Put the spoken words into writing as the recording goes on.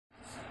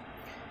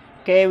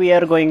Okay, we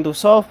are going to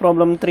solve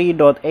problem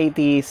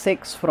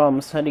 3.86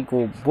 from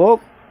Sadiku book,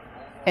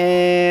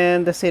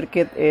 and the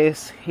circuit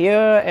is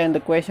here, and the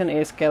question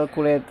is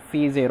calculate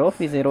V0.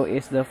 V0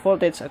 is the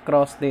voltage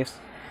across this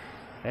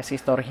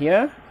resistor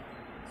here.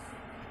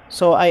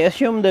 So I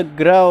assume the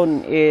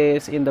ground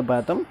is in the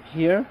bottom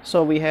here,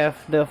 so we have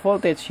the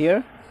voltage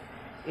here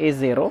is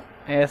 0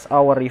 as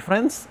our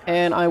reference,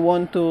 and I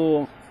want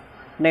to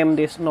name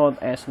this node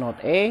as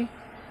node A,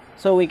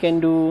 so we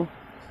can do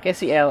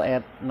KCL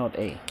at node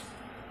A.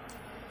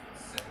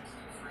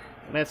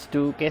 Let's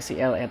do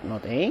KCL at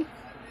node A.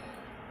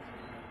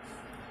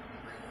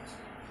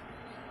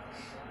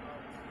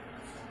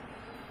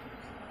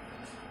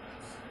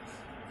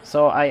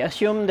 So I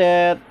assume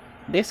that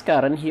this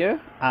current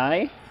here,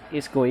 I,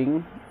 is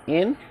going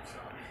in,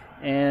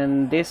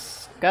 and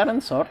this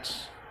current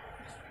source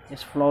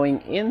is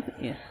flowing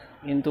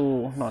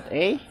into node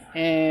A,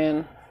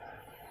 and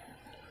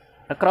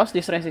across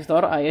this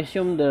resistor I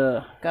assume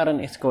the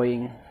current is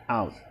going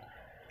out.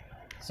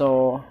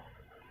 So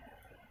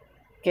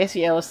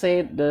KCL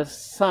said the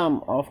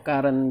sum of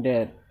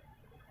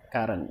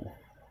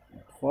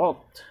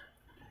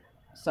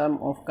sum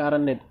of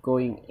current that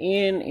going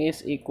in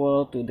is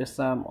equal to the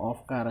sum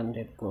of current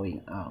that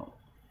going out.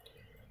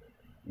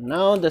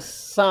 Now the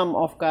sum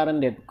of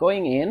current that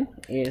going in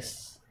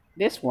is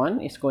this one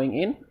is going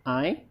in,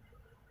 I,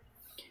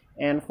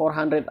 and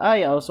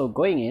 400I also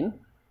going in,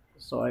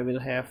 so I will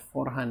have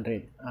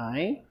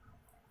 400I,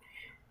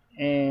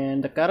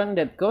 and the current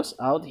that goes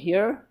out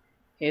here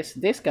is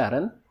this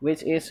current,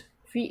 which is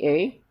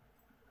VA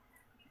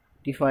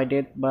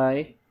divided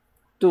by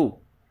 2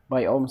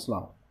 by Ohm's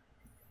law.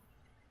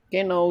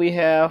 Okay, now we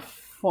have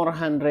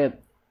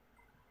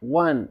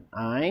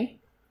 401I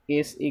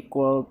is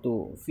equal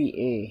to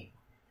VA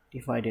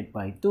divided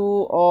by 2,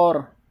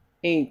 or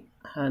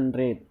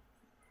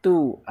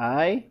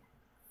 802I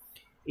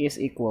is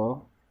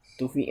equal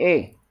to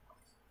VA.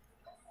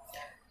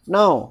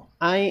 Now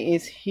I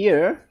is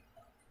here,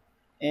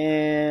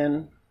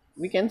 and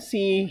we can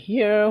see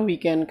here we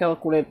can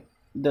calculate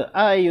the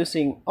I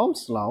using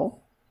Ohm's law,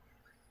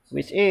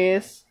 which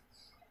is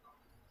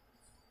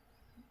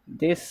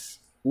this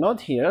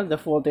node here, the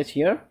voltage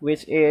here,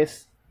 which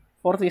is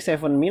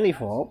 47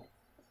 millivolt.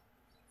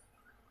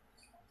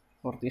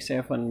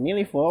 47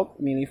 millivolt,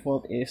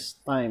 millivolt is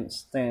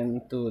times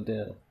 10 to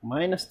the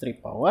minus 3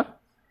 power,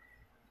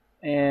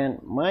 and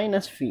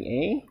minus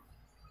VA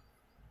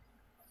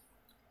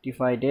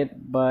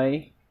divided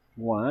by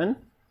 1,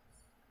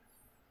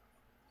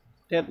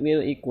 that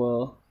will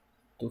equal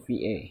to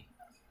VA.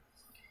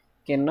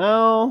 Okay,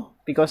 now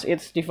because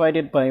it's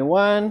divided by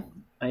 1,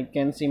 I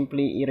can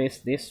simply erase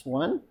this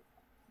one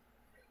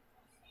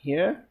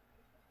here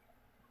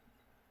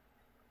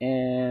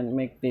and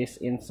make this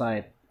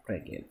inside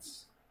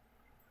brackets,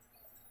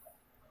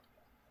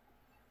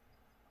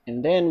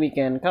 and then we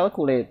can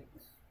calculate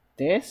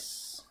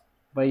this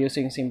by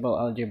using simple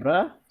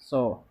algebra.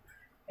 So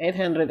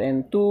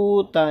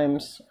 802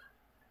 times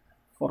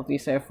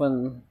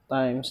 47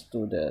 times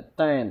to the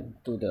 10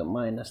 to the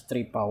minus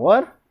 3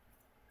 power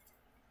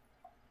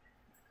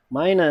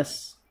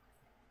minus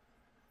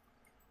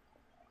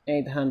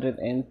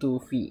 802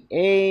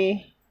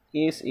 VA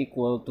is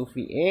equal to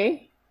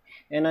VA,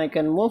 and I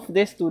can move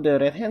this to the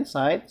right hand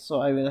side,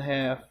 so I will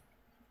have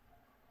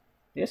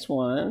this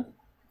one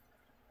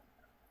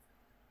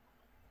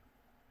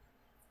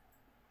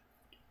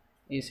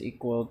is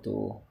equal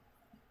to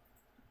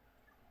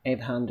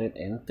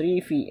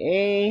 803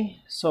 VA,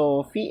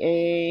 so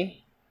VA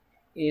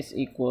is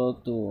equal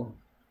to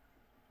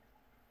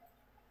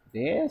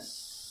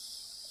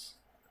this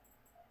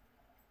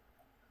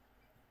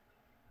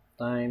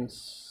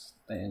times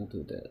 10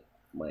 to the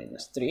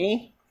minus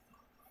 3,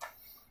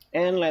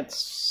 and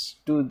let's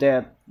do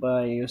that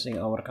by using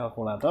our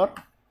calculator.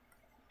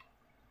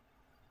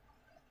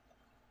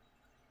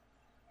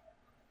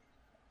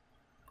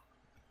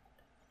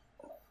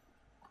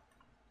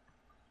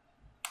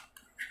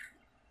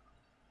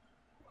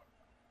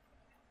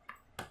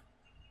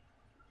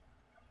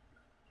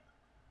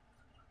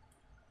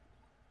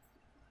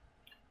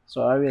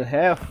 So I will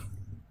have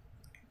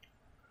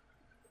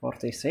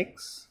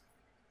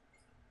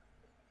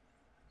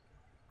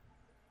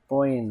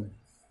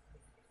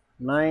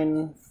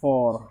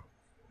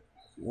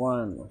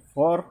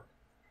 46.9414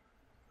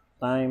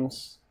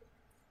 times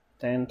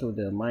 10 to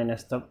the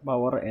minus 3rd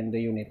power, and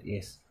the unit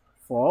is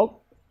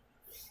volt.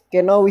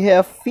 Okay, now we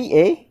have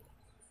VA,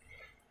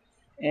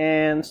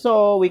 and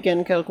so we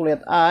can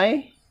calculate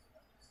I.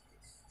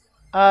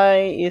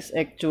 I is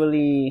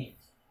actually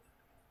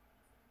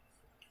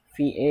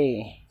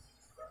VA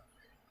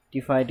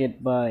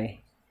divided by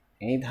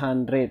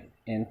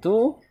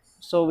 802,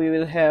 so we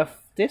will have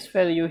this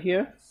value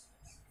here,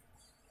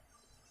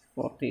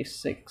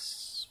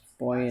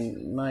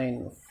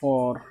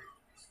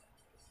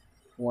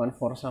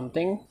 46.9414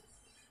 something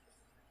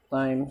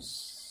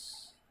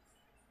times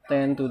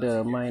 10 to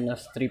the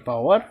minus 3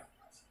 power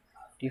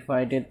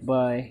divided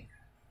by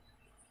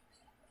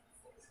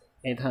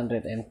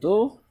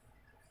 802,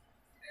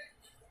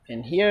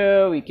 And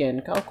here we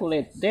can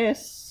calculate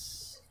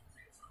this.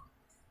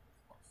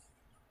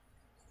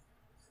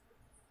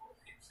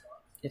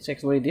 It's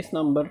actually this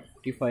number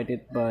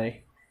divided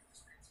by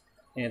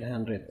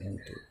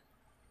 802.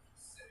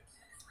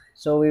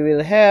 So we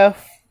will have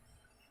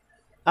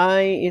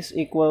I is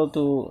equal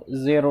to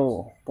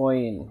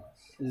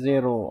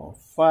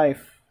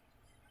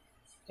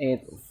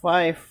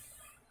 0.0585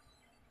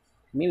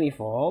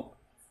 millivolt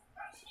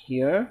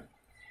here.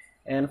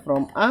 And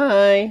from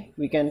I,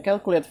 we can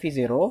calculate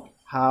V0.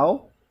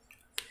 How?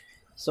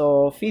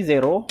 So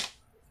V0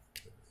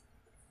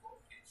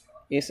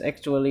 is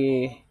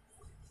actually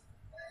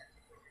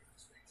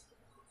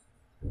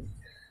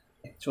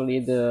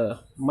the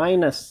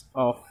minus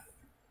of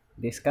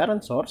this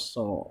current source.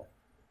 So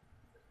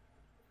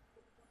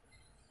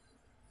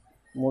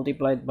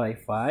multiplied by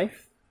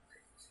 5,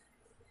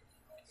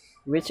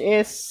 which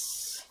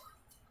is,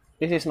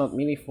 this is not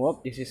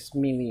millivolt, this is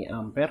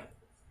milliampere.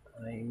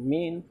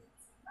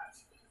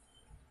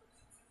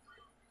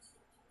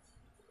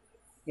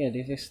 Yeah,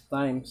 this is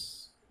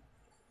times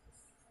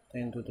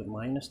 10 to the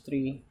minus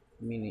 3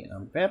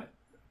 milliampere,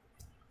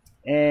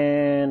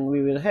 and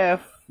we will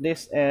have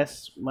this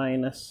as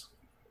minus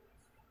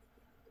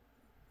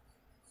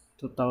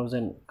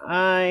 2000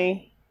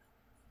 I,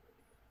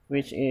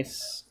 which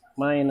is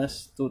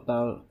minus 2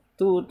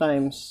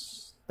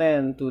 times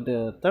 10 to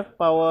the third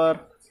power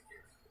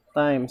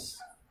times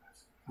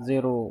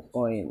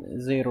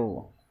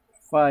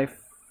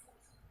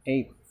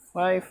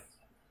 0.0585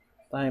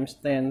 times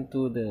 10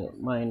 to the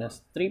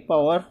minus 3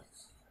 power,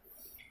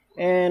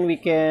 and we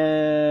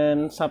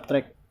can not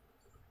subtract,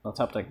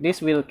 this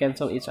will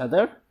cancel each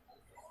other,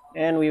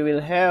 and we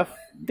will have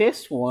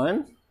this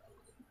one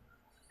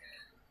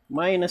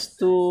minus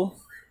 2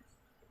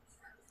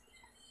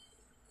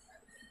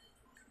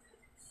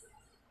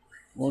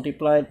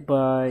 multiplied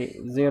by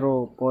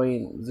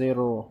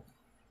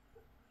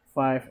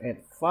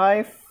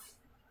 0.0585,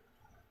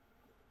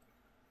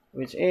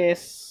 which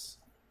is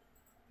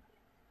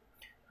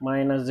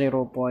minus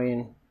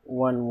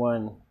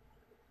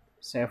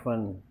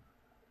 0.117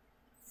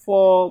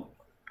 volt,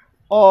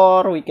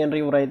 or we can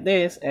rewrite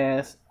this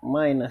as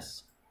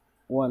minus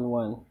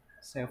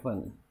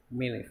 117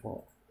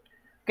 millivolt.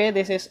 Okay,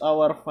 this is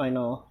our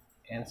final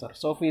answer.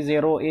 So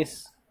V0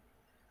 is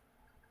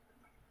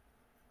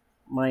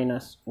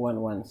minus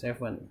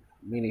 117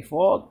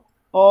 millivolt,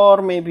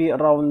 or maybe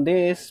around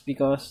this,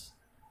 because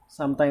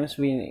sometimes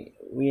we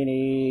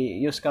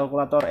use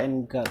calculator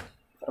and got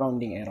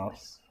rounding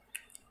errors.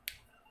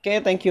 Okay,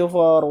 thank you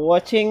for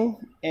watching,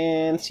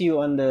 and see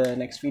you on the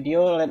next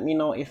video. Let me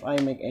know if I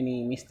make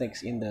any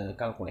mistakes in the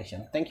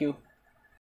calculation. Thank you.